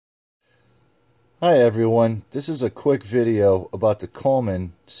Hi everyone, this is a quick video about the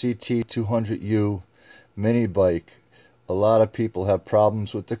Colman CT200U mini bike. A lot of people have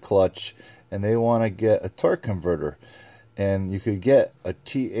problems with the clutch and they want to get a torque converter, and you could get a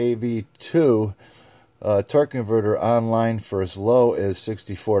TAV2 torque converter online for as low as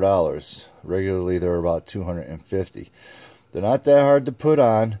 $64. Regularly they're about $250. They're not that hard to put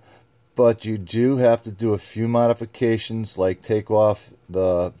on, but you do have to do a few modifications, like take off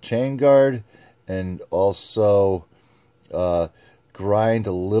the chain guard and also grind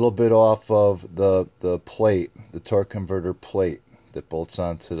a little bit off of the plate, the torque converter plate that bolts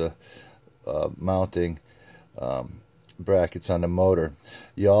onto the mounting brackets on the motor.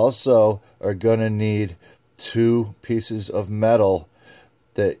 You also are going to need two pieces of metal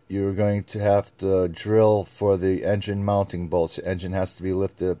that you're going to have to drill for the engine mounting bolts. The engine has to be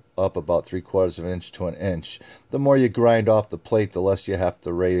lifted up about 3/4 of an inch to an inch. The more you grind off the plate, the less you have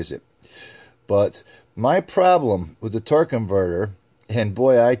to raise it. But my problem with the torque converter, and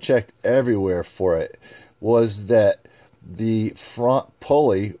boy, I checked everywhere for it, was that the front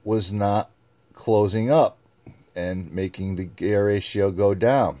pulley was not closing up and making the gear ratio go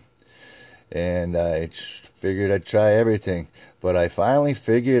down. And I figured I'd try everything, but I finally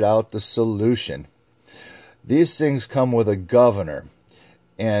figured out the solution. These things come with a governor,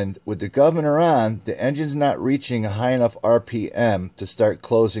 and with the governor on, the engine's not reaching a high enough RPM to start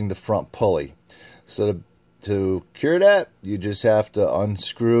closing the front pulley. So to cure that, you just have to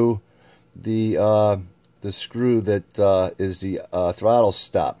unscrew the screw that is the throttle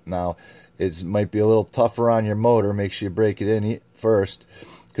stop. Now, it might be a little tougher on your motor. Make sure you break it in first,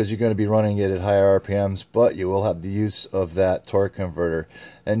 because you're going to be running it at higher RPMs, but you will have the use of that torque converter.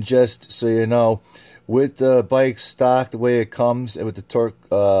 And just so you know, with the bike stock the way it comes, and with the torque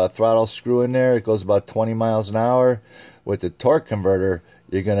throttle screw in there, it goes about 20 miles an hour. With the torque converter,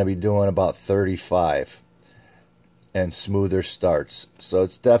 you're going to be doing about 35 and smoother starts. So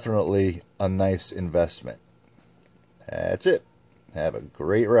it's definitely a nice investment. That's it. Have a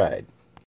great ride.